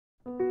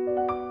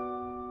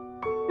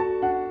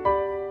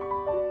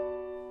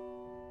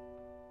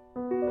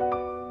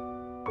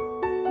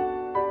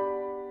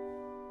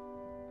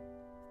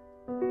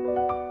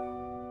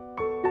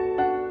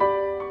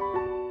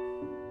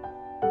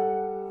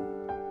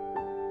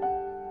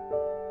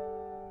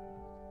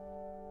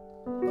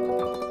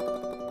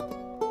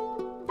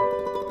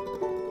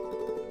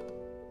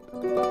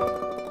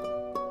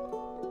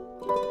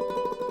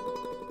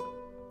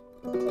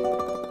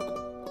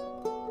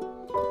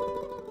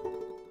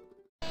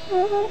अब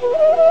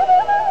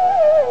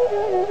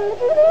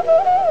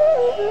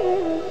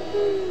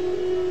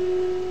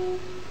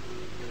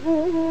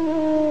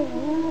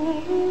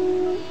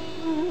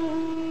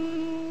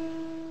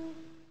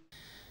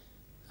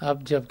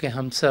जबकि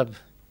हम सब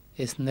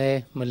इस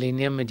नए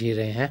मिलेनियम में जी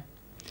रहे हैं,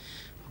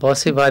 बहुत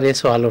सी बार ये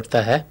सवाल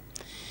उठता है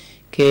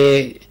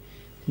कि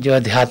जो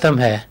अध्यात्म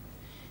है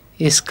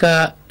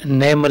इसका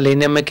नए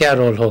मिलेनियम में क्या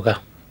रोल होगा।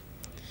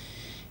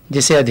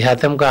 जिसे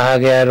अध्यात्म कहा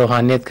गया है,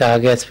 रूहानियत कहा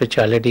गया है,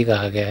 स्पिरिचुअलिटी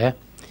कहा गया है,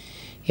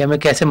 ये हमें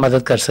कैसे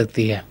मदद कर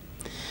सकती है।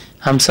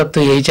 हम सब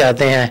तो यही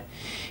चाहते हैं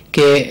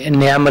कि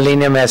नया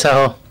मिलेनियम ऐसा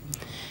हो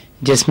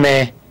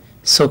जिसमें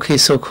सुख ही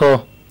सुख हो,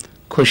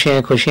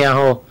 खुशियाँ खुशियाँ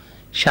हो,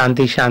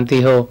 शांति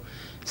शांति हो,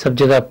 सब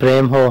जगह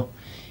प्रेम हो,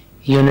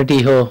 यूनिटी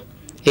हो,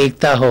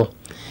 एकता हो,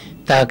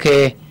 ताकि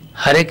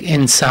हर एक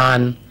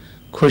इंसान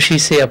खुशी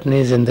से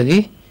अपनी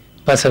ज़िंदगी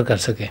बसर कर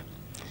सके।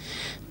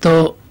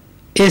 तो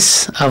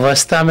इस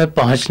अवस्था में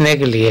पहुंचने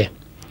के लिए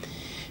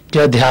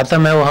जो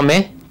अध्यात्म है वो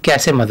हमें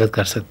कैसे मदद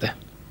कर सकता है।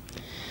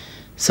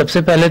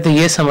 सबसे पहले तो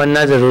ये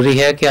समझना ज़रूरी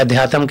है कि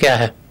अध्यात्म क्या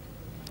है,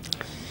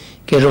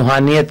 कि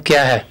रूहानियत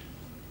क्या है।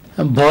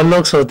 बहुत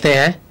लोग सोचते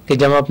हैं कि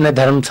जब हम अपने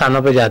धर्म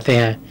स्थानों पर जाते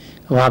हैं,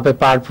 वहाँ पे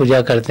पाठ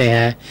पूजा करते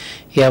हैं,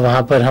 या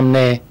वहाँ पर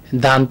हमने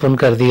दान पुण्य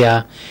कर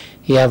दिया,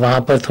 या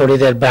वहाँ पर थोड़ी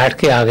देर बैठ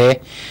के आ गए,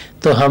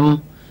 तो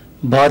हम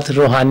बहुत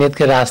रूहानियत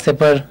के रास्ते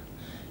पर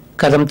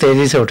कदम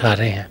तेज़ी से उठा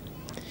रहे हैं।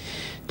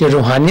 जो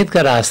रूहानियत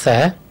का रास्ता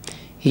है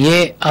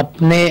ये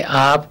अपने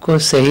आप को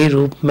सही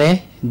रूप में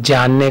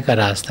जानने का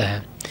रास्ता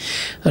है।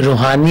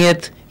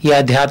 रूहानियत या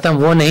अध्यात्म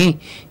वो नहीं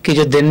कि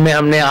जो दिन में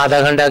हमने आधा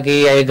घंटा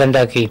की या 1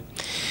 घंटा की,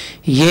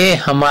 ये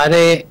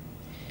हमारे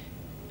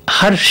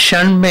हर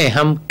क्षण में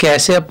हम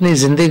कैसे अपनी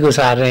ज़िंदगी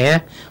गुजार रहे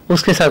हैं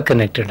उसके साथ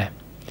कनेक्टेड है।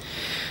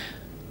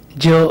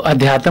 जो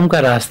अध्यात्म का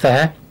रास्ता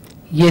है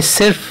ये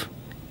सिर्फ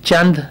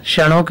चंद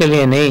क्षणों के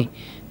लिए नहीं,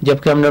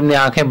 जबकि हमने अपनी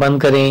आंखें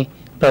बंद करी,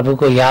 प्रभु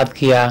को याद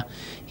किया,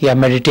 या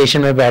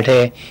मेडिटेशन में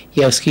बैठे,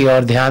 या उसकी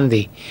ओर ध्यान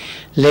दी,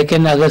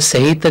 लेकिन अगर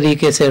सही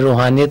तरीके से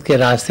रूहानियत के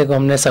रास्ते को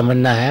हमने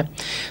समझना है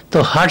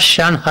तो हर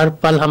क्षण हर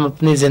पल हम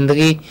अपनी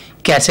ज़िंदगी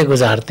कैसे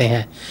गुजारते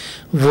हैं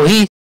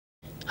वही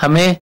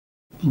हमें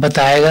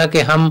बताएगा कि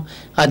हम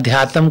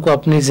अध्यात्म को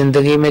अपनी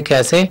ज़िंदगी में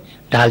कैसे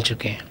ढाल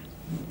चुके हैं।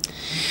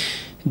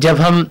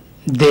 जब हम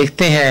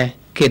देखते हैं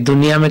कि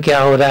दुनिया में क्या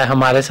हो रहा है,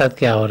 हमारे साथ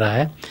क्या हो रहा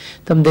है,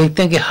 तो हम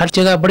देखते हैं कि हर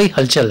जगह बड़ी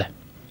हलचल है।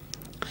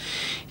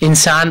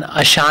 इंसान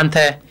अशांत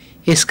है,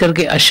 इस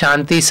करके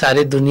अशांति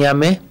सारी दुनिया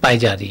में पाई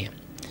जा रही है।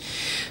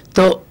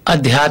 तो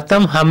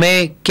अध्यात्म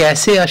हमें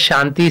कैसे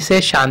अशांति से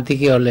शांति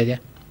की ओर ले जाए,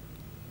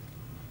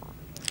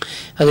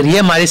 अगर ये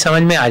हमारी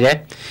समझ में आ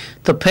जाए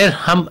तो फिर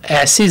हम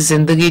ऐसी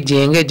जिंदगी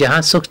जिएंगे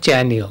जहां सुख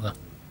चैन ही होगा।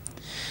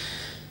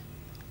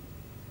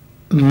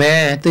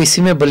 मैं तो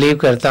इसी में बिलीव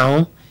करता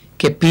हूं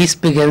कि piece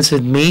begins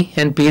with me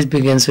and piece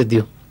begins with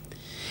you,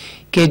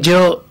 कि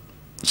जो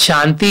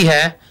शांति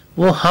है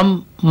वो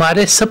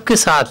हमारे सबके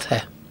साथ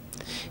है,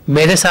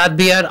 मेरे साथ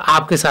भी है और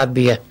आपके साथ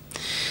भी है।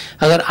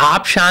 अगर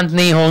आप शांत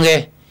नहीं होंगे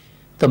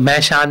तो मैं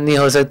शांत नहीं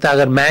हो सकता,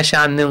 अगर मैं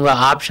शांत नहीं होऊंगा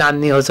आप शांत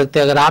नहीं हो सकते,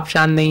 अगर आप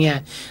शांत नहीं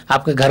है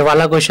आपके घर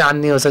वाला कोई शांत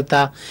नहीं हो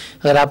सकता,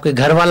 अगर आपके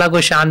घर वाला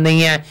कोई शांत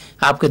नहीं है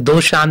आपके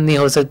दोस्त शांत नहीं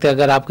हो सकते,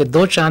 अगर आपके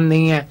दोस्त शांत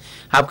नहीं है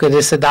आपके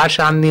रिश्तेदार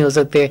शांत नहीं हो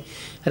सकते,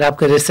 अगर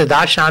आपके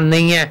रिश्तेदार शांत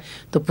नहीं है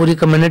तो पूरी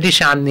कम्युनिटी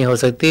शांत नहीं हो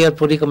सकती, और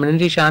पूरी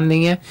कम्युनिटी शांत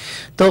नहीं है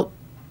तो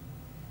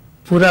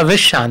पूरा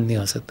विश्व शांत नहीं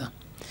हो सकता।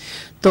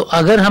 तो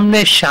अगर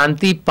हमने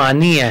शांति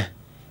पानी है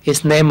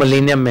इस नए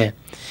मिलेनियम में,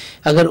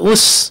 अगर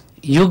उस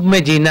युग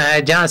में जीना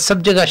है जहाँ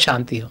सब जगह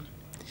शांति हो,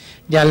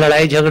 जहाँ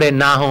लड़ाई झगड़े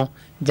ना हो,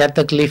 जहाँ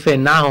तकलीफें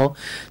ना हो,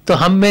 तो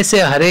हम में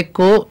से हर एक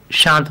को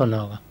शांत होना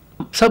होगा।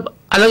 सब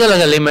अलग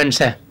अलग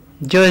एलिमेंट्स हैं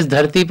जो इस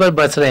धरती पर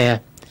बस रहे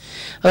हैं।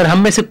 अगर हम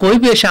में से कोई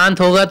भी अशांत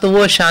होगा तो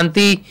वो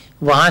शांति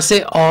वहाँ से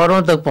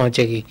औरों तक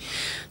पहुँचेगी।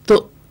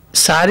 तो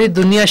सारी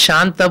दुनिया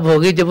शांत तब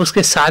होगी जब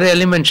उसके सारे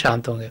एलिमेंट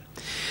शांत होंगे।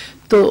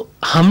 तो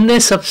हमने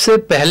सबसे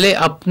पहले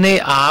अपने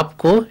आप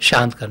को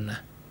शांत करना है।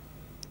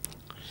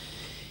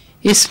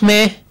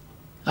 इसमें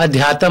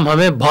अध्यात्म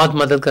हमें बहुत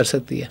मदद कर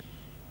सकती है,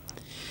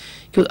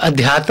 क्योंकि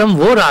अध्यात्म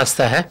वो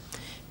रास्ता है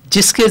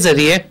जिसके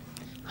जरिए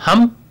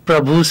हम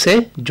प्रभु से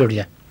जुड़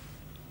जाए।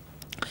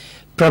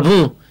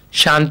 प्रभु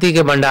शांति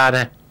के भंडार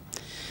हैं।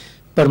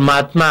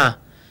 परमात्मा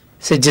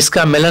से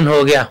जिसका मिलन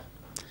हो गया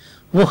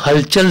वो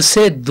हलचल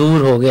से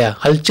दूर हो गया।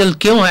 हलचल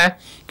क्यों है?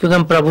 क्योंकि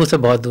हम प्रभु से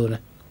बहुत दूर हैं।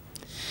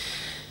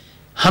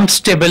 हम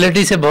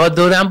स्टेबिलिटी से बहुत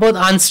दूर हैं, हम बहुत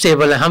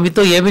अनस्टेबल हैं। हम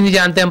तो ये भी नहीं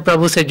जानते हम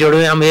प्रभु से जुड़े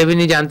हुए, हम ये भी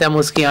नहीं जानते हम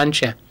उसकी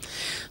अंश हैं।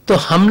 तो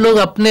हम लोग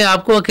अपने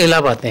आप को अकेला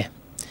पाते हैं,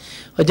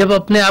 और जब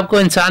अपने आप को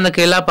इंसान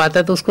अकेला पाता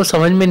है तो उसको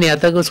समझ में नहीं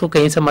आता कि उसको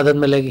कहीं से मदद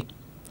मिलेगी।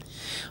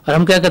 और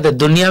हम क्या करते हैं,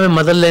 दुनिया में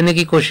मदद लेने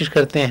की कोशिश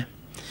करते हैं,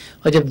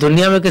 और जब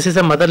दुनिया में किसी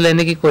से मदद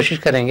लेने की कोशिश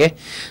करेंगे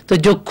तो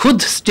जो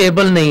खुद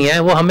स्टेबल नहीं है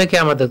वो हमें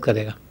क्या मदद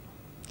करेगा।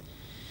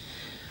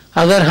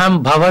 अगर हम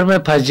भंवर में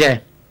फंस जाएं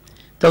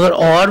तो अगर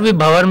और भी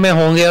भंवर में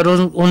होंगे और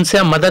उनसे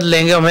हम मदद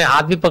लेंगे, हमें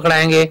हाथ भी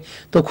पकड़ाएंगे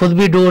तो खुद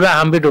भी डूब रहा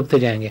हम भी डूबते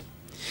जाएंगे।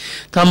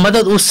 तो हम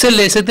मदद उससे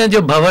ले सकते हैं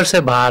जो भंवर से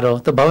बाहर हो।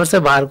 तो भंवर से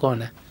बाहर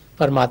कौन है?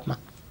 परमात्मा।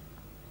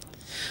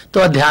 तो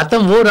अध्यात्म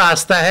वो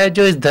रास्ता है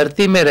जो इस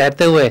धरती में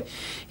रहते हुए,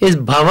 इस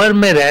भंवर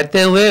में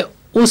रहते हुए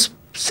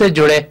उससे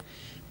जुड़े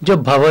जो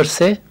भंवर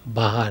से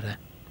बाहर है।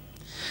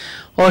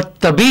 और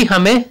तभी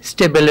हमें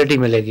स्टेबिलिटी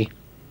मिलेगी,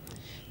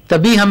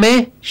 तभी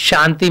हमें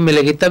शांति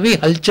मिलेगी, तभी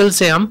हलचल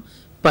से हम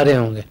परे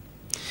होंगे।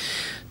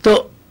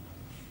 तो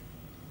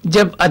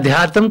जब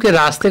अध्यात्म के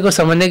रास्ते को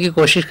समझने की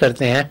कोशिश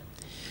करते हैं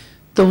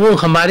तो वो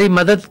हमारी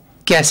मदद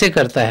कैसे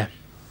करता है?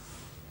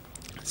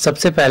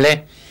 सबसे पहले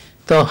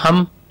तो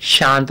हम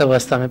शांत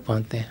अवस्था में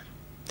पहुंचते हैं,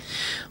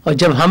 और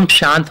जब हम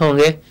शांत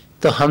होंगे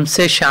तो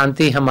हमसे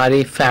शांति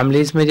हमारी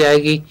फैमिलीज में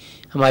जाएगी,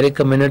 हमारी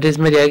कम्युनिटीज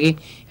में जाएगी,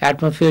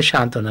 एटमॉस्फेयर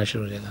शांत होना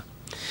शुरू हो जाएगा।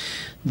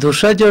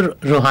 दूसरा जो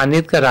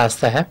रूहानियत का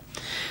रास्ता है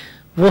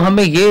वो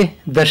हमें ये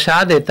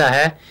दर्शा देता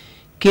है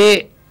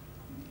कि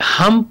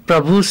हम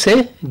प्रभु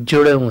से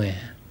जुड़े हुए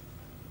हैं,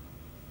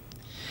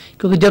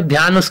 क्योंकि जब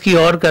ध्यान उसकी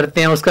ओर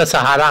करते हैं, उसका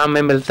सहारा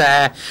हमें मिलता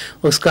है,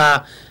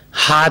 उसका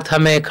हाथ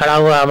हमें खड़ा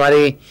हुआ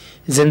हमारी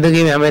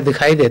जिंदगी में हमें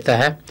दिखाई देता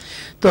है,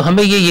 तो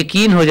हमें ये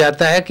यकीन हो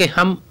जाता है कि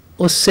हम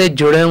उससे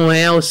जुड़े हुए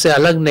हैं, उससे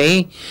अलग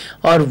नहीं,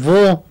 और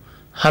वो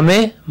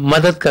हमें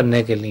मदद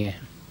करने के लिए है।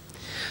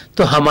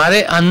 तो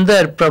हमारे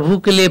अंदर प्रभु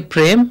के लिए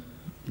प्रेम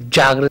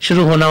जागृत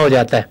शुरू होना हो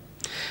जाता है,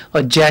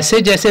 और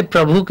जैसे जैसे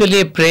प्रभु के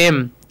लिए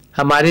प्रेम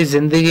हमारी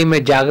जिंदगी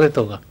में जागृत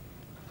होगा,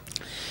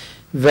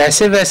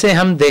 वैसे वैसे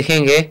हम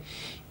देखेंगे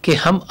कि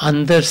हम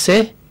अंदर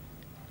से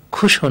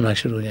खुश होना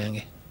शुरू हो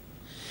जाएंगे।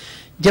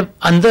 जब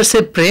अंदर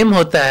से प्रेम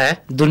होता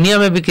है दुनिया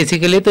में भी किसी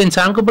के लिए, तो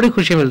इंसान को बड़ी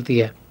खुशी मिलती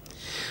है।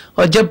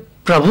 और जब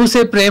प्रभु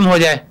से प्रेम हो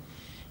जाए,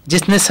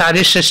 जिसने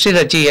सारी सृष्टि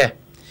रची है,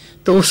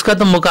 तो उसका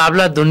तो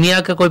मुकाबला दुनिया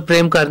का कोई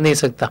प्रेम कर नहीं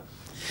सकता।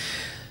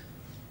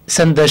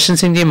 संत दर्शन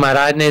सिंह जी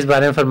महाराज ने इस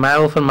बारे में फरमाया,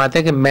 वो फरमाते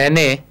हैं कि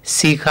मैंने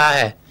सीखा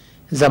है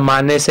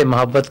जमाने से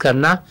मोहब्बत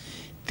करना,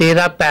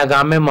 तेरा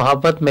पैगाम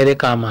मोहब्बत मेरे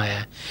काम आया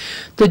है।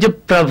 तो जब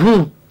प्रभु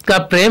का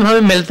प्रेम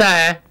हमें मिलता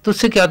है तो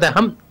उससे क्या होता है,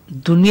 हम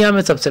दुनिया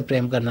में सबसे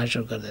प्रेम करना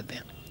शुरू कर देते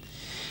हैं,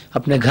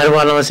 अपने घर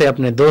वालों से,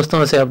 अपने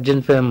दोस्तों से, अब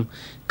जिन पे हम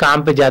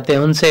काम पे जाते हैं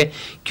उनसे,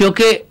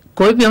 क्योंकि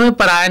कोई भी हमें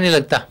पराया नहीं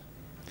लगता,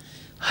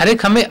 हर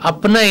एक हमें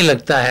अपना ही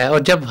लगता है। और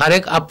जब हर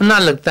एक अपना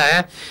लगता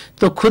है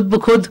तो खुद ब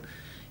खुद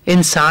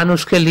इंसान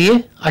उसके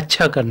लिए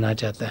अच्छा करना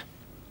चाहता है।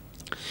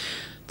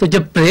 तो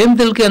जब प्रेम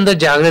दिल के अंदर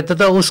जागृत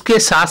होता है, उसके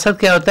साथ साथ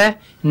क्या होता है,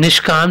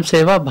 निष्काम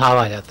सेवा भाव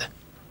आ जाता है।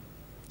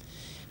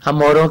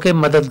 हम औरों के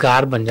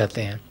मददगार बन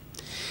जाते हैं।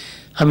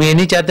 हम ये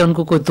नहीं चाहते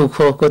उनको कोई दुख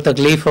हो, कोई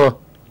तकलीफ हो।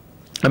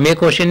 हम ये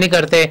कोशिश नहीं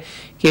करते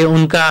कि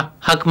उनका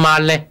हक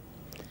मार लें,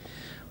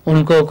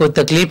 उनको कोई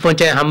तकलीफ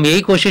पहुंचाए। हम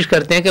यही कोशिश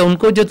करते हैं कि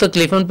उनको जो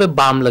तकलीफ है उन पर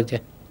बाम लग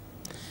जाए,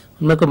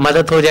 उनमें कोई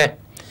मदद हो जाए,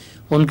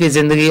 उनकी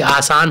ज़िंदगी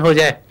आसान हो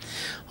जाए।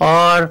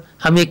 और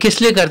हम ये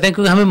किस लिए करते हैं,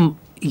 क्योंकि हमें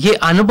ये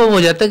अनुभव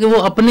हो जाता है कि वो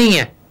अपने ही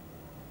हैं,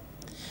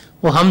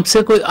 वो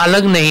हमसे कोई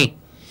अलग नहीं,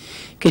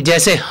 कि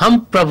जैसे हम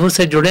प्रभु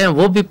से जुड़े हैं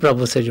वो भी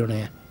प्रभु से जुड़े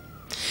हैं।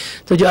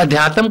 तो जो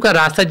अध्यात्म का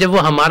रास्ता, जब वो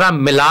हमारा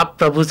मिलाप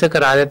प्रभु से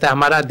करा देता है,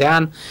 हमारा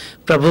ध्यान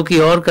प्रभु की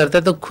ओर करता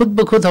है, तो खुद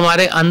ब खुद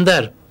हमारे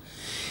अंदर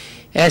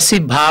ऐसी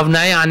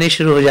भावनाएं आनी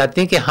शुरू हो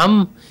जाती हैं कि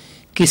हम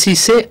किसी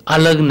से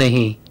अलग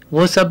नहीं,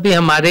 वो सब भी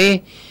हमारे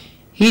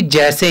ही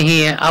जैसे ही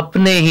हैं,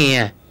 अपने ही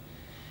हैं।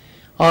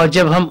 और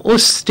जब हम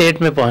उस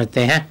स्टेट में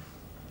पहुंचते हैं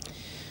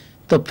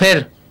तो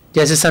फिर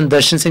जैसे संत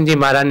दर्शन सिंह जी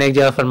महाराज ने एक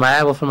जगह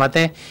फरमाया, वो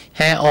फरमाते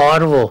हैं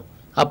और वो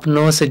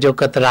अपनों से जो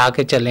कतरा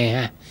के चले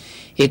हैं,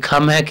 एक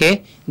हम है कि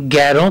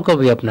गैरों को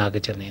भी अपना के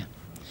चले हैं।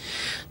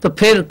 तो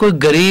फिर कोई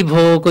गरीब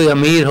हो, कोई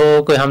अमीर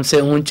हो, कोई हमसे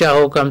ऊंचा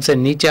हो, कोई हमसे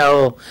नीचा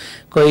हो,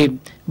 कोई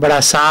बड़ा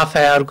साफ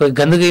है और कोई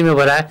गंदगी में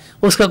भरा है,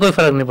 उसका कोई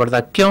फर्क नहीं पड़ता।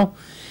 क्यों?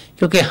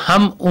 क्योंकि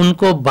हम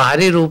उनको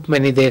बाहरी रूप में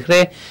नहीं देख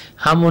रहे,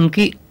 हम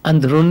उनकी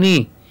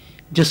अंदरूनी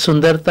जो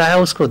सुंदरता है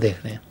उसको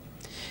देख रहे हैं।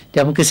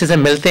 जब हम किसी से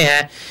मिलते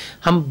हैं,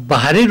 हम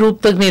बाहरी रूप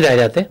तक नहीं रह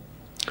जाते,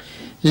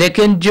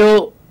 लेकिन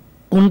जो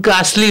उनका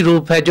असली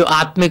रूप है, जो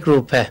आत्मिक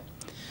रूप है,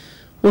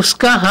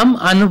 उसका हम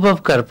अनुभव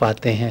कर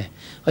पाते हैं।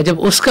 और जब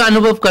उसका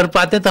अनुभव कर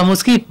पाते हैं तो हम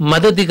उसकी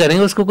मदद ही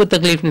करेंगे, उसको कोई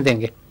तकलीफ नहीं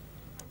देंगे,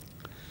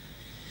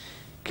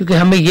 क्योंकि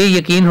हमें ये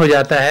यकीन हो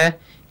जाता है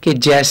कि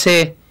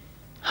जैसे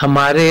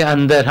हमारे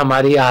अंदर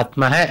हमारी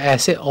आत्मा है,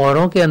 ऐसे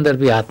औरों के अंदर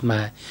भी आत्मा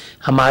है।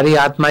 हमारी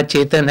आत्मा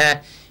चेतन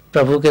है,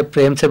 प्रभु के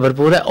प्रेम से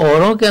भरपूर है,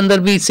 औरों के अंदर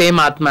भी सेम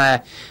आत्मा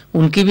है,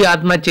 उनकी भी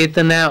आत्मा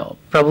चेतन है,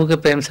 प्रभु के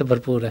प्रेम से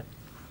भरपूर है।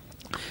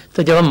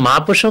 तो जब हम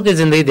महापुरुषों की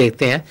जिंदगी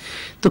देखते हैं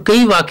तो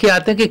कई वाक्य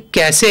आते हैं कि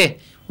कैसे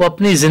वो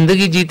अपनी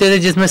जिंदगी जीते थे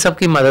जिसमें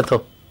सबकी मदद हो।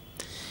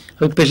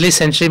 अभी पिछली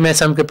सेंचुरी में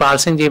संत कृपाल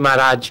सिंह जी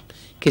महाराज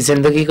की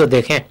जिंदगी को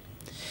देखें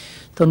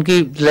तो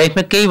उनकी लाइफ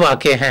में कई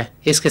वाक्य हैं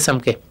इस किस्म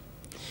के।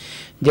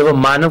 जब वो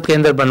मानव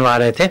केंद्र बनवा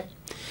रहे थे,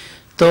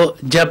 तो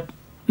जब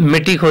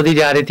मिट्टी खोदी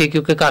जा रही थी,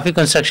 क्योंकि काफ़ी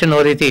कंस्ट्रक्शन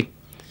हो रही थी,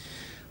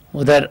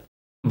 उधर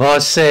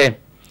बहुत से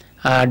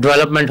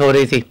डेवलपमेंट हो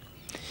रही थी,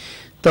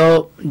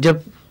 तो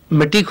जब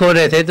मिट्टी खो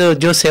रहे थे तो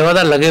जो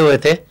सेवादार लगे हुए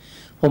थे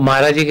वो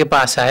महाराज जी के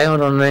पास आए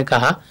और उन्होंने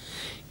कहा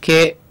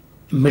कि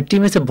मिट्टी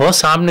में से बहुत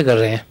सांप निकल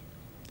रहे हैं,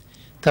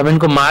 तो हम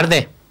इनको मार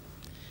दें।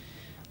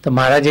 तो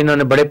महाराज जी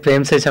ने बड़े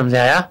प्रेम से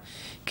समझाया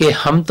कि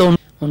हम तो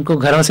उनको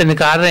घरों से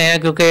निकाल रहे हैं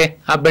क्योंकि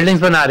आप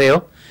बिल्डिंग्स बना रहे हो,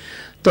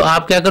 तो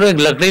आप क्या करो, एक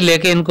लकड़ी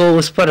लेके इनको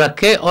उस पर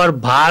रखे और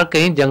बाहर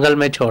कहीं जंगल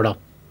में छोड़ो,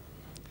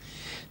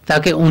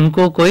 ताकि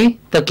उनको कोई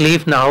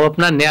तकलीफ ना हो,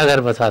 अपना नया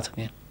घर बसा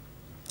सकें।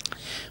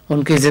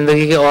 उनकी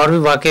ज़िंदगी के और भी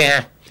वाक़े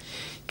हैं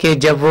कि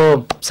जब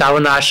वो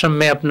सावन आश्रम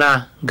में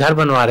अपना घर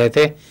बनवा रहे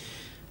थे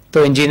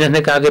तो इंजीनियर ने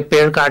कहा कि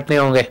पेड़ काटने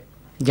होंगे,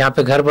 जहाँ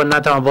पे घर बनना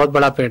था वहाँ बहुत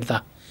बड़ा पेड़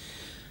था।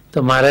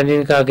 तो महाराज जी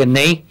ने कहा कि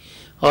नहीं,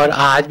 और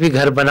आज भी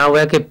घर बना हुआ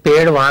है कि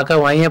पेड़ वहाँ का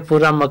वहीं है,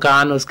 पूरा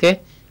मकान उसके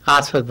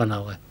आसपास बना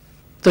हुआ है।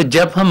 तो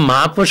जब हम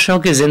महापुरुषों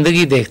की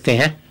ज़िंदगी देखते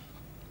हैं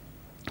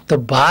तो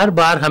बार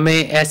बार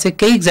हमें ऐसे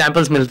कई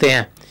एग्जाम्पल्स मिलते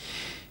हैं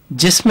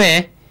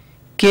जिसमें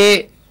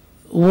कि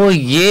वो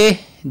ये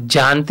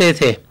जानते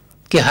थे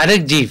कि हर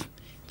एक जीव,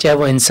 चाहे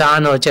वो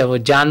इंसान हो, चाहे वो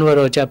जानवर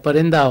हो, चाहे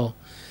परिंदा हो,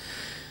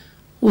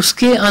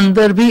 उसके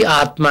अंदर भी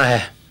आत्मा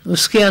है,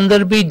 उसके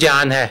अंदर भी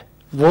जान है,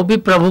 वो भी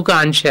प्रभु का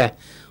अंश है,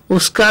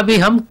 उसका भी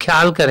हम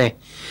ख्याल करें।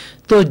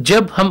 तो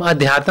जब हम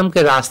अध्यात्म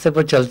के रास्ते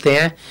पर चलते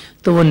हैं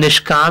तो वो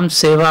निष्काम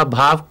सेवा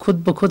भाव खुद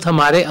ब खुद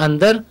हमारे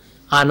अंदर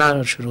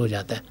आना शुरू हो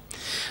जाता है।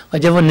 और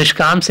जब वो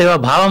निष्काम सेवा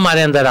भाव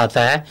हमारे अंदर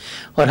आता है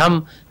और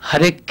हम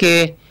हर एक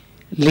के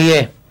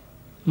लिए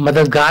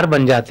मददगार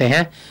बन जाते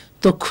हैं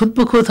तो खुद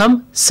ब खुद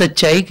हम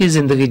सच्चाई की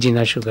जिंदगी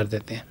जीना शुरू कर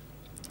देते हैं।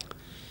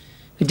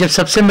 जब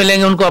सबसे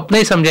मिलेंगे उनको अपने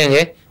ही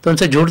समझेंगे तो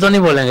उनसे झूठ तो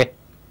नहीं बोलेंगे।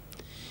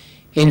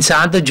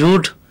 इंसान तो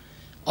झूठ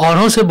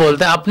औरों से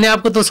बोलता है, अपने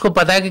आप को तो उसको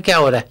पता है कि क्या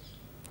हो रहा है।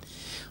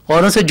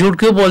 औरों से झूठ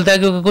क्यों बोलता है?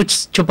 क्योंकि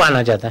कुछ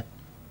छुपाना चाहता है।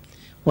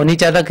 वो नहीं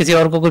चाहता किसी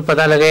और को कुछ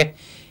पता लगे,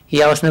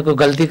 या उसने कोई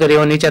गलती करी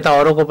हो नहीं चाहता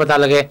औरों को पता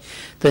लगे,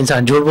 तो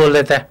इंसान झूठ बोल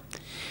देता है।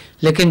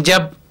 लेकिन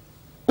जब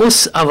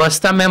उस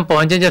अवस्था में हम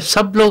पहुंचे जब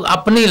सब लोग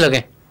अपने ही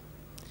लगे,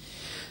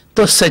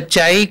 तो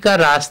सच्चाई का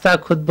रास्ता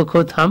खुद ब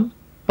खुद हम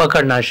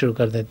पकड़ना शुरू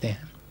कर देते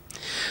हैं।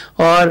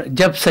 और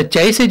जब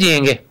सच्चाई से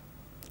जिएंगे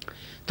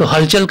तो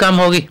हलचल कम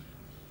होगी,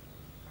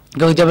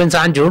 क्योंकि जब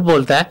इंसान झूठ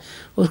बोलता है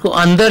उसको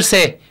अंदर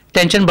से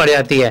टेंशन बढ़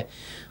जाती है,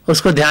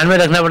 उसको ध्यान में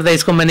रखना पड़ता है,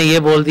 इसको मैंने ये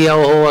बोल दिया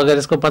हो, अगर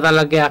इसको पता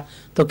लग गया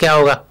तो क्या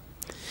होगा।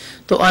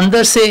 तो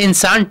अंदर से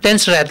इंसान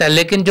टेंस रहता है।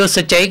 लेकिन जो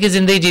सच्चाई की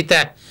जिंदगी जीता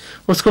है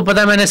उसको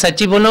पता है मैंने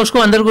सच्ची बोलना, उसको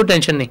अंदर कोई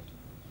टेंशन नहीं।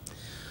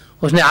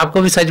 उसने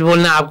आपको भी सच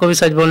बोलना है, आपको भी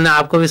सच बोलना है,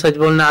 आपको भी सच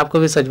बोलना है, आपको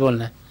भी सच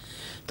बोलना है,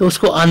 तो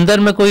उसको अंदर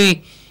में कोई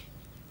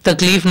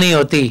तकलीफ नहीं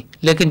होती।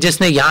 लेकिन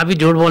जिसने यहाँ भी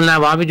झूठ बोलना है,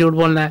 वहाँ भी झूठ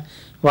बोलना है,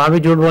 वहाँ भी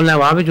झूठ बोलना है,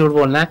 वहाँ भी झूठ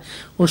बोलना है,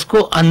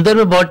 उसको अंदर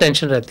में बहुत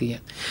टेंशन रहती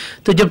है।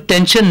 तो जब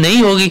टेंशन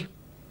नहीं होगी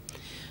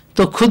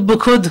तो खुद ब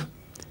खुद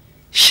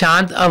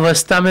शांत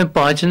अवस्था में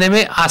पहुंचने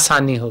में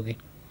आसानी होगी।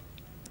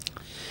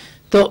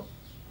 तो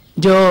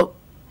जो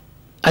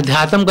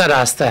अध्यात्म का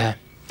रास्ता है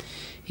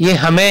ये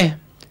हमें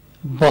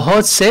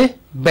बहुत से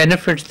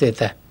बेनिफिट्स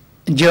देता है।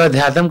 जो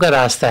अध्यात्म का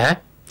रास्ता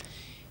है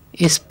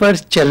इस पर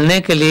चलने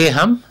के लिए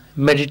हम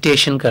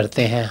मेडिटेशन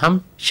करते हैं,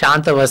 हम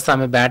शांत अवस्था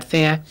में बैठते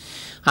हैं,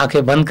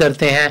 आंखें बंद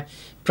करते हैं,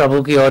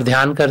 प्रभु की ओर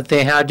ध्यान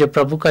करते हैं और जो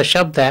प्रभु का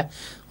शब्द है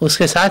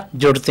उसके साथ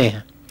जुड़ते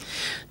हैं।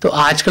 तो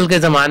आजकल के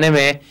ज़माने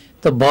में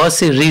तो बहुत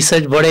सी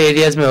रिसर्च बड़े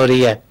एरियाज में हो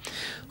रही है,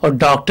 और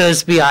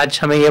डॉक्टर्स भी आज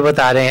हमें ये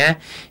बता रहे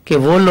हैं कि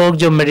वो लोग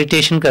जो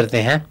मेडिटेशन करते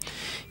हैं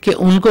कि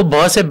उनको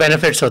बहुत से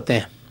बेनिफिट्स होते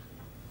हैं।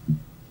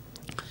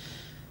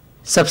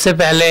 सबसे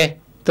पहले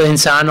तो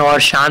इंसान और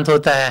शांत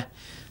होता है।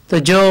 तो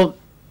जो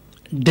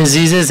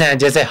डिजीज़ेस हैं,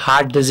 जैसे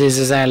हार्ट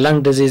डिजीज़ेस हैं,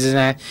 लंग डिजीज़ेस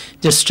हैं,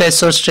 जो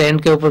स्ट्रेस और स्ट्रेन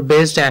के ऊपर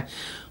बेस्ड हैं,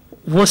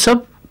 वो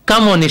सब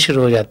कम होनी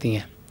शुरू हो जाती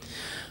हैं।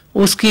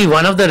 उसकी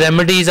वन ऑफ द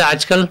रेमेडीज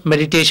आजकल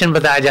मेडिटेशन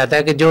बताया जाता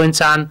है कि जो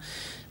इंसान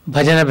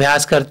भजन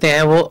अभ्यास करते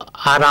हैं वो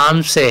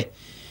आराम से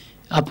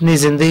अपनी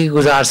ज़िंदगी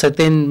गुजार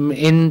सकते हैं,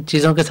 इन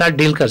चीज़ों के साथ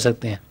डील कर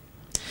सकते हैं।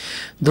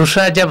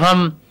 दूसरा, जब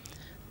हम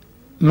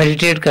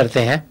मेडिटेट करते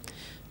हैं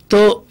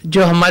तो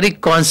जो हमारी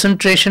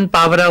कंसंट्रेशन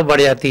पावर है वो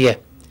बढ़ जाती है,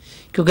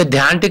 क्योंकि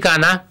ध्यान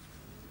टिकाना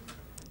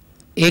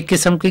एक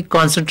किस्म की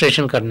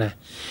कंसंट्रेशन करना है।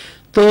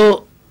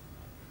 तो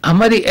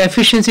हमारी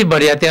एफिशिएंसी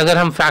बढ़ जाती है। अगर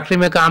हम फैक्ट्री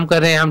में काम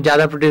कर रहे हैं हम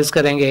ज़्यादा प्रोड्यूस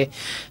करेंगे,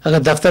 अगर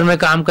दफ्तर में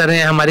काम कर रहे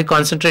हैं हमारी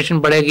कंसंट्रेशन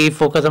बढ़ेगी,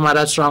 फोकस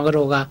हमारा स्ट्रांगर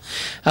होगा।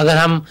 अगर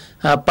हम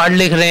पढ़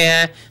लिख रहे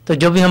हैं तो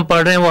जो भी हम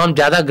पढ़ रहे हैं वो हम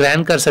ज़्यादा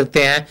ग्रहण कर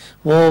सकते हैं,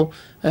 वो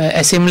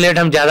एसिमुलेट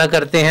हम ज़्यादा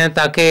करते हैं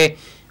ताकि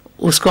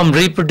उसको हम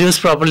रिप्रोड्यूस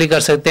प्रॉपर्ली कर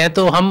सकते हैं,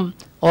 तो हम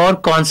और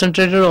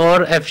कॉन्सेंट्रेटेड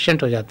और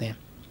एफिशिएंट हो जाते हैं।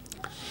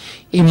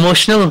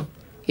 इमोशनल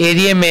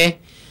एरिया में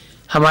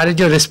हमारे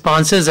जो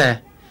रिस्पॉन्सेज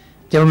हैं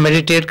जब हम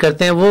मेडिटेट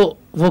करते हैं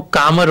वो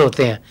कामर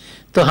होते हैं।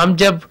 तो हम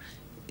जब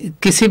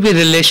किसी भी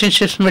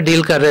रिलेशनशिप्स में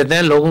डील कर रहे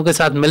हैं, लोगों के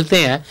साथ मिलते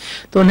हैं,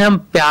 तो उन्हें हम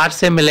प्यार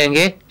से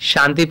मिलेंगे,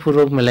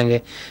 शांतिपूर्वक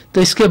मिलेंगे।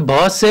 तो इसके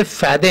बहुत से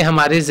फ़ायदे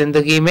हमारी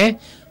ज़िंदगी में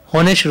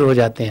होने शुरू हो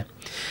जाते हैं।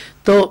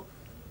 तो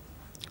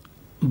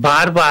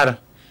बार बार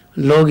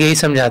लोग यही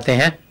समझाते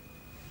हैं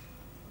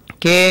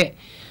कि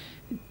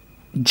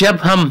जब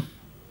हम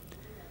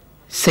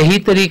सही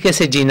तरीके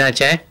से जीना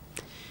चाहें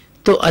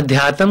तो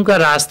अध्यात्म का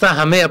रास्ता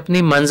हमें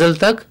अपनी मंजिल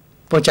तक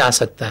पहुंचा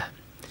सकता है।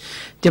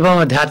 जब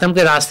हम अध्यात्म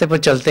के रास्ते पर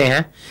चलते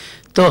हैं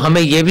तो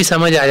हमें यह भी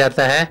समझ आ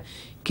जाता है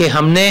कि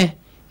हमने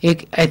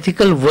एक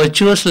एथिकल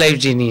वर्चुअस लाइफ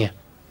जीनी है,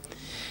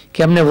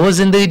 कि हमने वो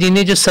ज़िंदगी जीनी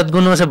है जो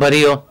सद्गुणों से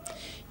भरी हो,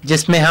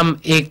 जिसमें हम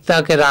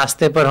एकता के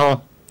रास्ते पर हों,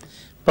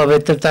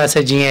 पवित्रता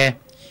से जिएं,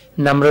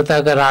 नम्रता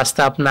का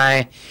रास्ता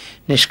अपनाएं,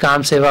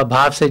 निष्काम सेवा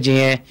भाव से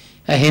जिएं,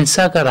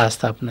 अहिंसा का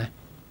रास्ता अपनाएं।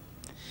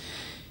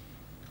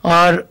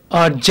 और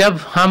जब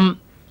हम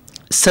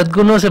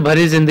सद्गुणों से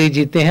भरी जिंदगी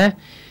जीते हैं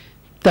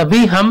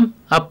तभी हम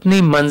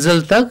अपनी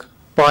मंजिल तक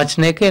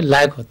पहुंचने के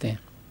लायक होते हैं।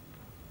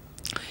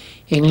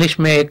 इंग्लिश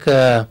में एक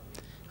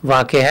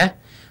वाक्य है,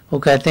 वो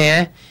कहते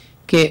हैं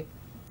कि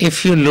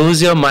if you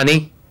lose your money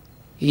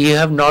you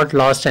have not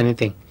lost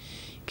anything,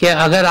 कि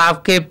अगर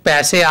आपके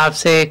पैसे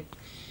आपसे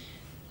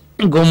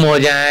गुम हो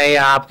जाएं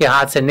या आपके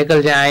हाथ से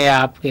निकल जाएं या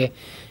आपके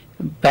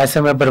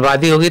पैसे में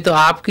बर्बादी होगी तो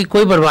आपकी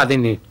कोई बर्बादी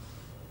नहीं।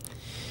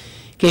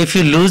 कि if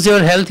you lose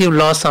your health you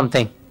lost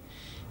something,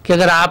 कि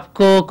अगर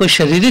आपको कोई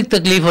शारीरिक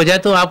तकलीफ हो जाए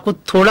तो आपको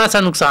थोड़ा सा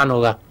नुकसान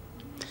होगा,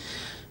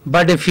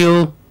 but if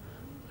you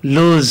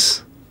lose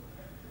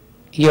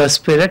your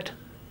spirit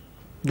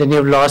then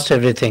you lost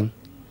everything.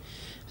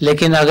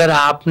 लेकिन अगर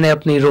आपने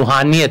अपनी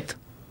रूहानियत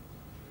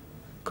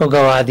को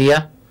गवा दिया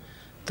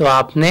तो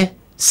आपने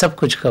सब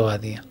कुछ गवा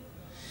दिया।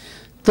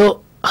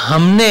 तो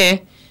हमने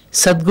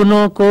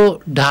सद्गुणों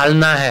को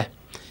ढालना है,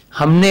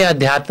 हमने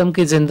अध्यात्म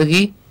की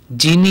जिंदगी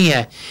जीनी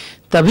है,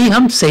 तभी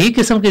हम सही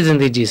किस्म की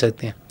जिंदगी जी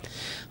सकते हैं।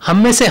 हम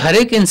में से हर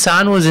एक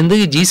इंसान वो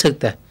जिंदगी जी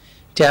सकता है,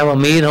 चाहे वो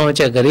अमीर हो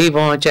चाहे गरीब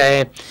हो, चाहे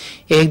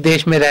एक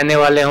देश में रहने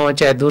वाले हों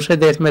चाहे दूसरे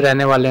देश में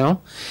रहने वाले हों।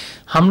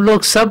 हम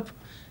लोग सब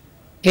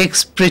एक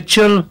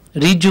स्पिरिचुअल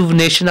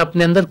रिजुवनेशन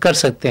अपने अंदर कर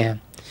सकते हैं।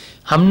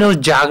 हमने उस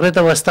जागृत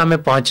अवस्था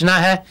में पहुंचना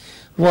है,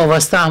 वो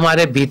अवस्था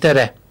हमारे भीतर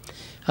है।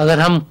 अगर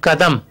हम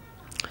कदम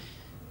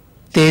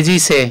तेजी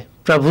से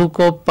प्रभु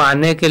को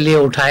पाने के लिए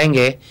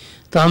उठाएंगे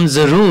तो हम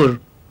ज़रूर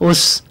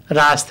उस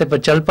रास्ते पर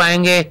चल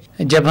पाएंगे।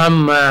 जब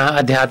हम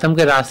अध्यात्म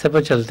के रास्ते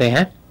पर चलते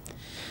हैं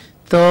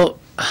तो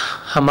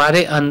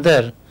हमारे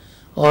अंदर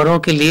औरों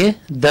के लिए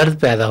दर्द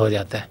पैदा हो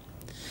जाता है।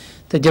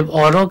 तो जब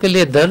औरों के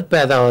लिए दर्द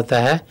पैदा होता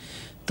है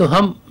तो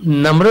हम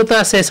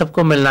नम्रता से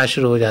सबको मिलना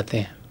शुरू हो जाते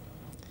हैं।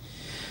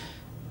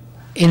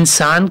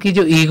 इंसान की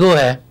जो ईगो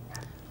है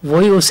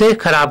वही उसे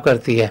खराब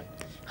करती है।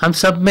 हम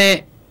सब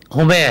में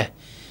हुमे है,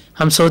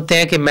 हम सोचते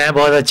हैं कि मैं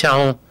बहुत अच्छा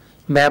हूँ,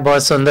 मैं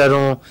बहुत सुंदर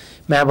हूँ,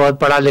 मैं बहुत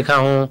पढ़ा लिखा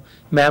हूँ,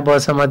 मैं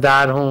बहुत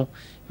समझदार हूँ,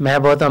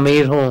 मैं बहुत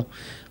अमीर हूँ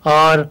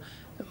और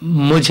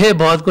मुझे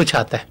बहुत कुछ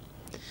आता है।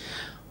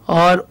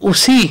 और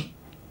उसी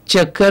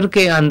चक्कर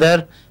के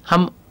अंदर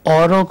हम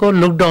औरों को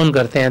लुक डाउन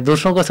करते हैं,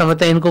 दूसरों को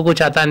समझते हैं इनको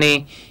कुछ आता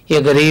नहीं,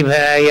 ये गरीब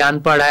है, ये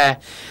अनपढ़ है,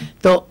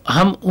 तो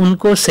हम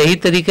उनको सही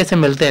तरीके से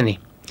मिलते नहीं।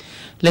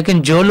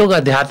 लेकिन जो लोग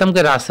अध्यात्म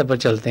के रास्ते पर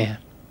चलते हैं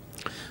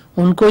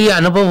उनको ये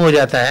अनुभव हो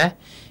जाता है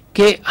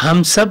कि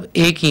हम सब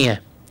एक ही हैं।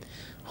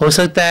 हो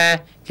सकता है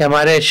कि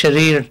हमारे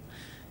शरीर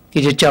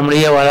की जो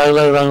चमड़ी है वो अलग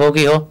अलग रंगों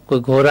की हो, कोई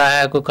गोरा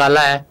है कोई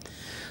काला है,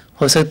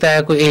 हो सकता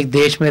है कोई एक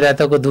देश में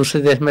रहता हो कोई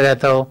दूसरे देश में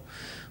रहता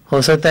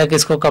हो सकता है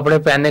किसको कपड़े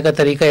पहनने का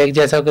तरीका एक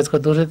जैसा हो किसको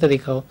दूसरे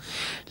तरीका हो,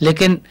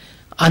 लेकिन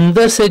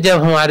अंदर से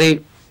जब हमारी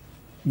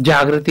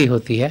जागृति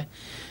होती है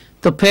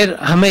तो फिर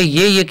हमें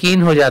ये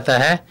यकीन हो जाता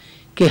है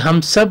कि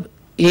हम सब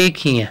एक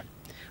ही हैं।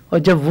 और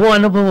जब वो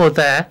अनुभव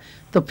होता है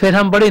तो फिर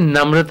हम बड़ी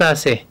नम्रता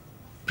से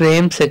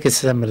प्रेम से किसी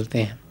से मिलते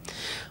हैं।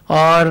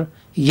 और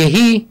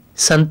यही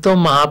संतों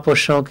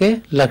महापुरुषों के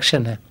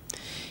लक्षण है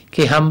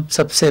कि हम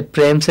सबसे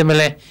प्रेम से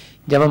मिलें।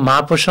 जब हम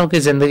महापुरुषों की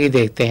ज़िंदगी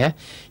देखते हैं,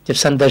 जब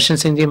संत दर्शन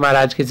सिंह जी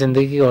महाराज की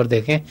ज़िंदगी की ओर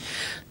देखें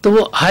तो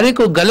वो हर एक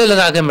को गले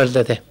लगा के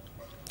मिलते थे,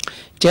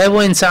 चाहे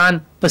वो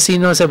इंसान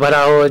पसीनों से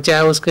भरा हो,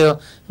 चाहे उसके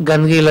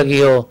गंदगी लगी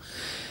हो,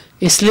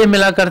 इसलिए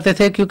मिला करते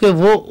थे क्योंकि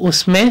वो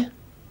उसमें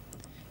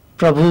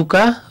प्रभु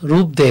का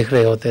रूप देख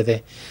रहे होते थे।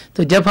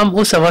 तो जब हम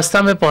उस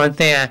अवस्था में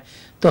पहुंचते हैं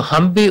तो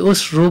हम भी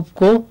उस रूप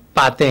को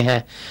पाते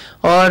हैं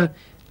और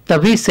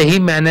तभी सही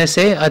मायने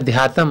से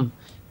अध्यात्म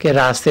के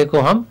रास्ते को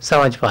हम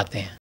समझ पाते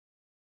हैं।